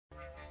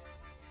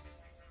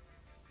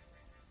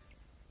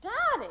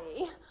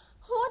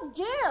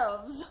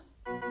lives.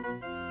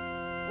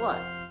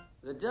 What?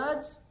 The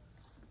duds?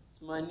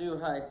 It's my new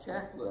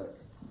high-tech look.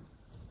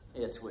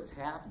 It's what's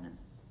happening.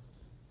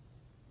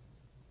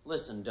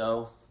 Listen,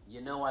 Doe,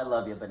 you know I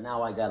love you, but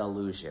now I gotta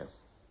lose you.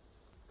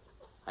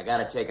 I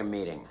gotta take a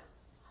meeting.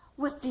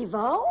 With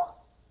Devo?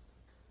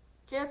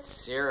 Get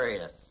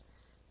serious.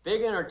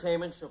 Big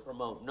Entertainment shall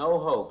promote no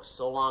hoax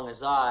so long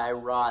as I,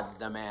 Rod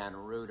the Man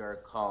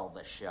Rooter, call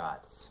the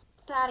shots.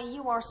 Daddy,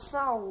 you are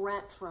so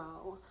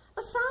retro.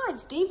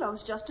 Besides,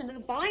 Devo's just in a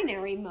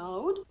binary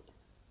mode.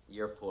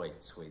 Your point,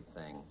 sweet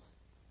thing.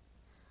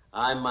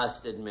 I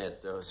must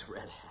admit, those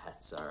red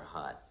hats are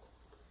hot.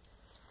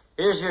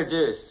 Here's your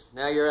deuce.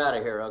 Now you're out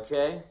of here,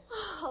 okay?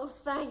 Oh,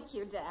 thank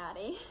you,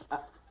 Daddy.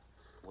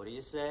 What do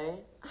you say?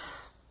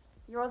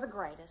 You're the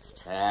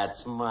greatest.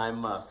 That's my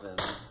muffin.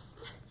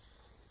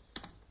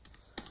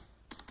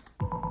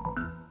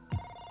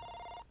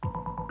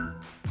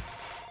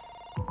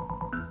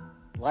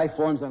 Life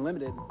Forms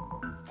Unlimited.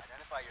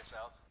 Identify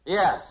yourself.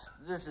 Yes,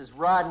 this is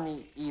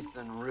Rodney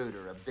Ethan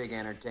Reuter of Big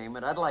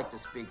Entertainment. I'd like to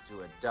speak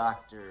to a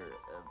Dr.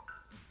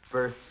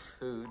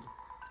 Byrthfood.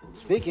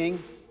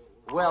 Speaking.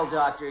 Well,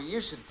 Doctor, you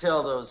should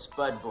tell those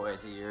Spud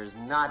boys of yours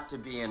not to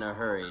be in a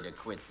hurry to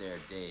quit their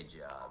day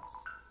jobs.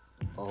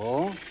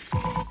 Oh?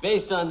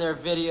 Based on their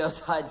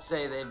videos, I'd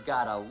say they've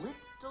got a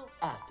little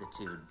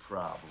attitude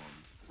problem.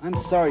 I'm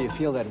sorry you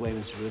feel that way,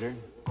 Mr. Reuter.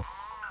 Of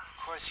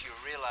course, you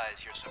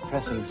realize you're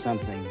Pressing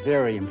something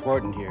very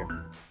important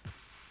here.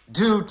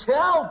 Do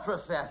tell,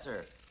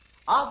 Professor.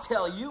 I'll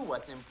tell you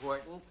what's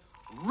important.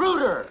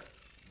 Reuter,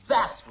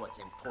 that's what's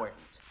important.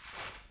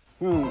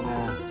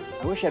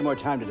 I wish I had more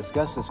time to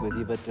discuss this with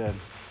you, but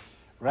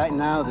right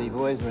now the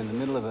boys are in the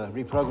middle of a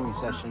reprogramming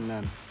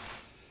session.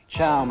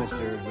 Ciao,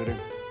 Mr. Reuter.